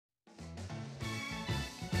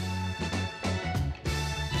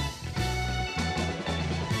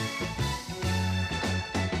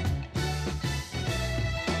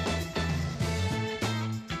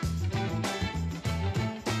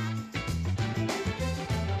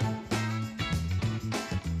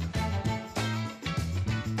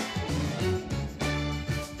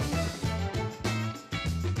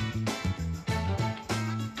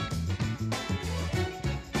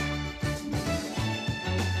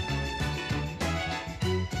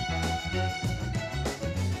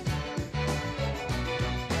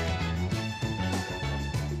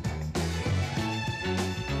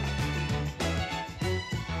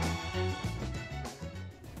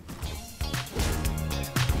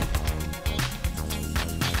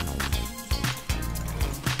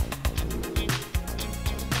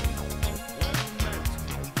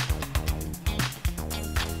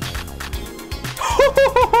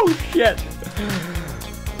Oh shit!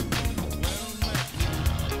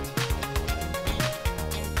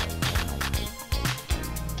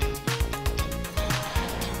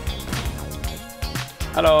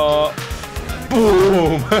 Hello!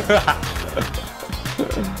 Boom!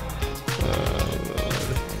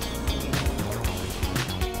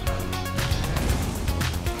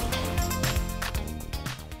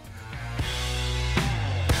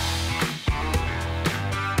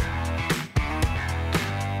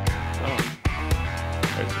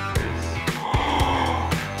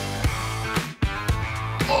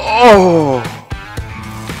 Oh!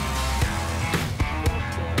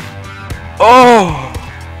 Oh!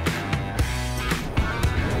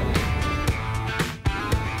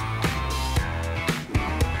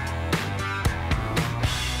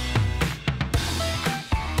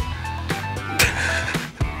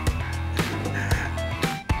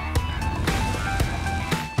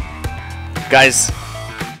 Guys,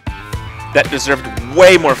 that deserved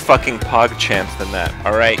way more fucking pog champs than that,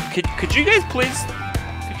 alright? Could you guys please...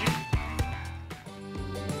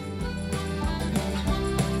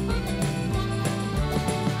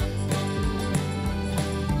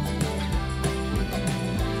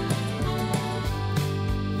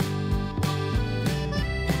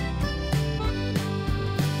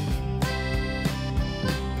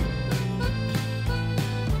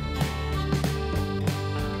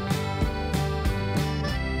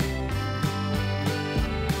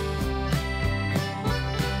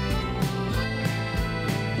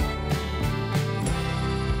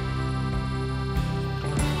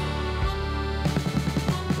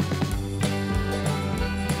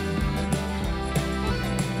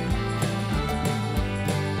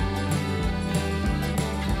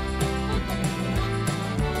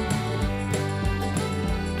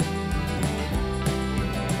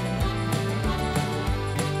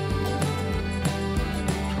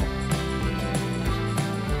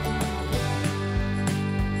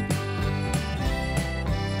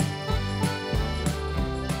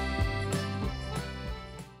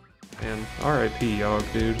 R.I.P.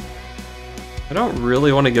 Yogg, dude. I don't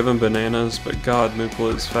really want to give him bananas, but god,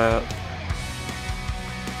 Mookla is fat.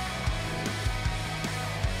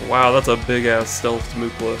 Wow, that's a big-ass stealthed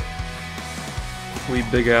Mookla.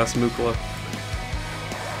 Sweet big-ass Mookla.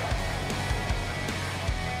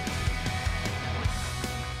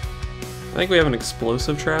 I think we have an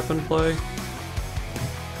explosive trap in play.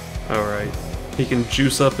 Alright. He can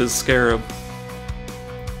juice up his Scarab.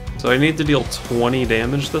 So I need to deal 20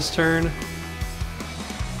 damage this turn.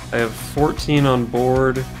 I have 14 on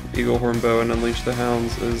board. Eaglehorn Bow and Unleash the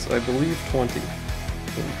Hounds is, I believe, 20.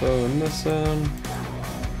 Put bow in this zone.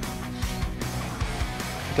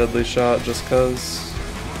 Deadly Shot just cuz.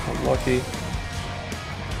 I'm lucky.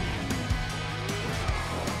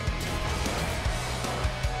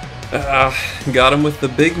 Got him with the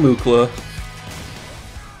big Mookla.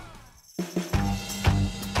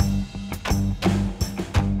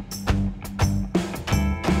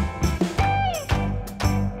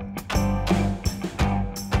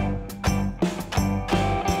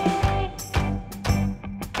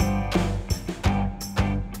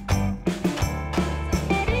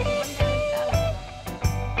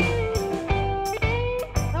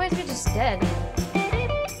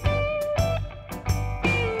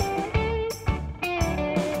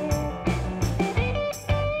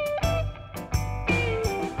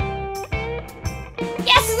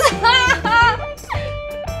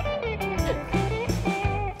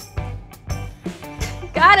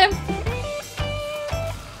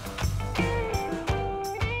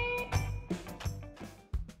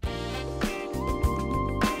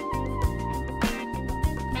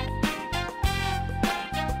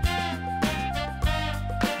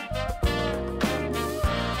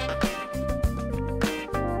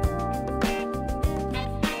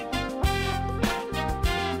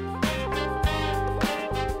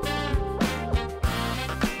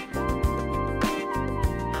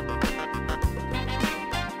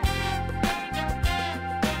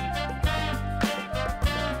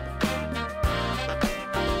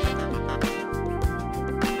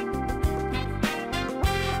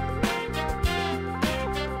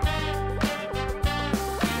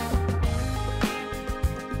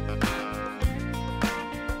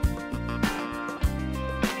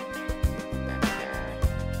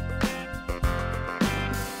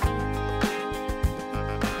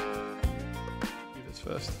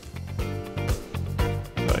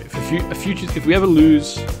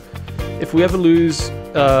 If we ever lose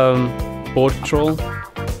board control,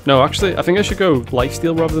 no, actually, I think I should go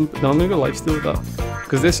lifesteal rather than. No, I'm gonna go lifesteal with that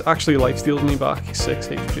because this actually lifesteals me back 6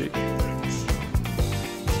 HP.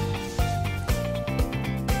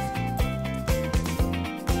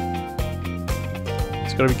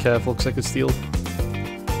 Gotta be careful because I could steal.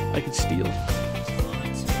 I could steal.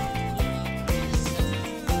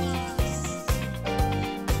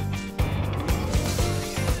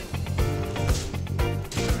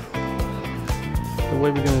 The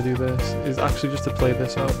way we're gonna do this is actually just to play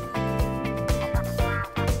this out.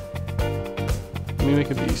 Let me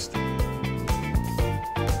make a beast.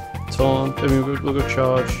 Taunt. I mean, we'll go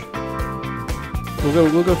charge.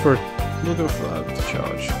 We'll go for to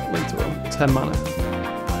charge later on. 10 mana.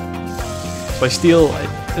 So I steal.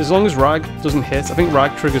 As long as Rag doesn't hit, I think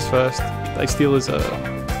Rag triggers first. I steal his.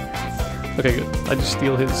 Okay, good. I just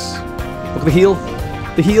steal his. Look at the heal.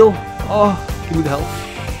 The heal. Oh, give me the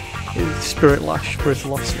health. His Spirit Lash for it a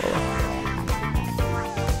lot slower.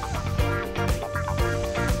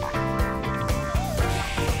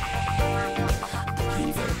 There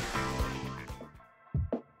you go.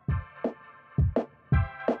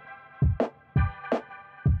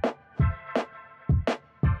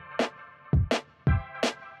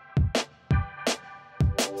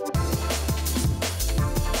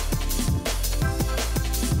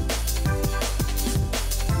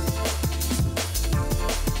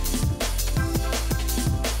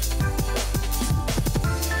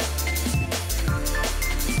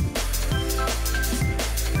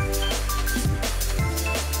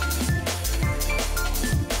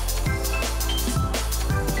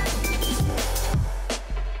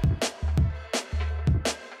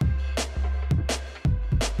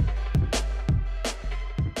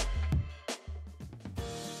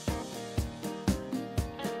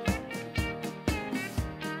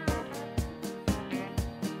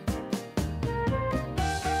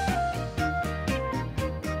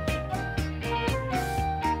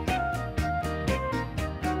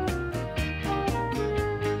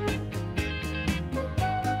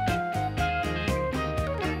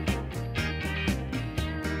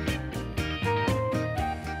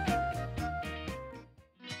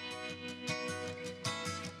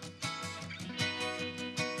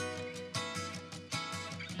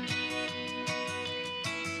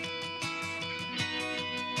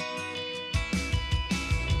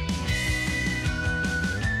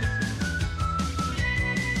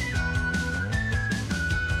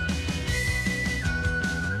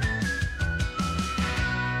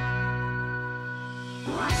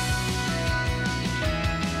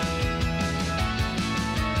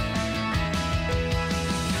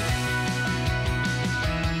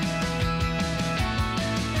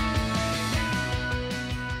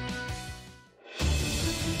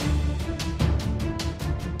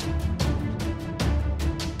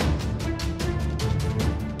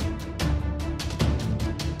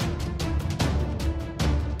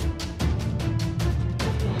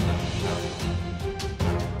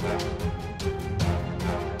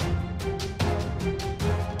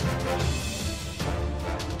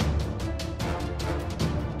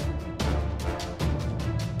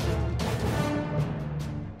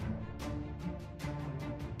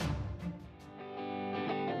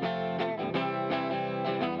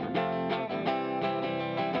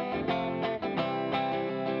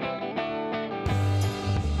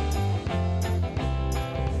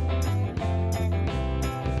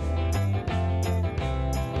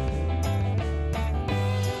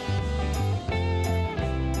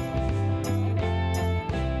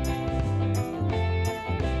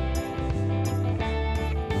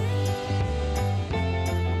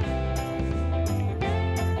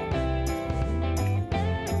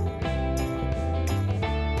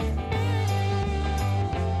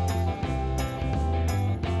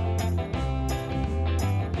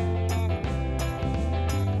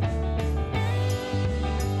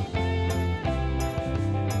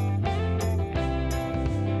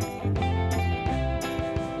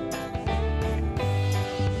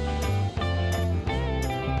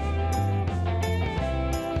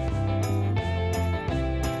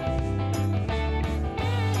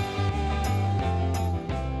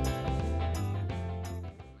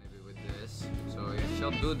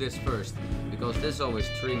 Do this first because this is always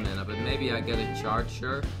 3 mana, but maybe I get a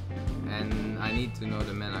charger and I need to know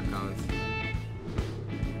the mana count.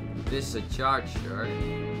 This is a charger.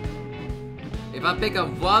 If I pick a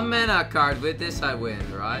 1 mana card with this, I win,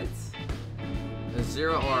 right? A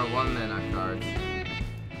 0 or a 1 mana card.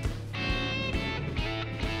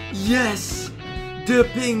 Yes! The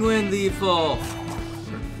penguin lethal!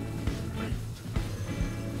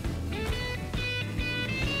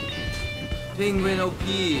 Penguin OP.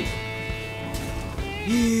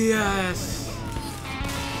 Yes.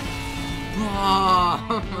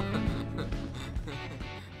 Oh.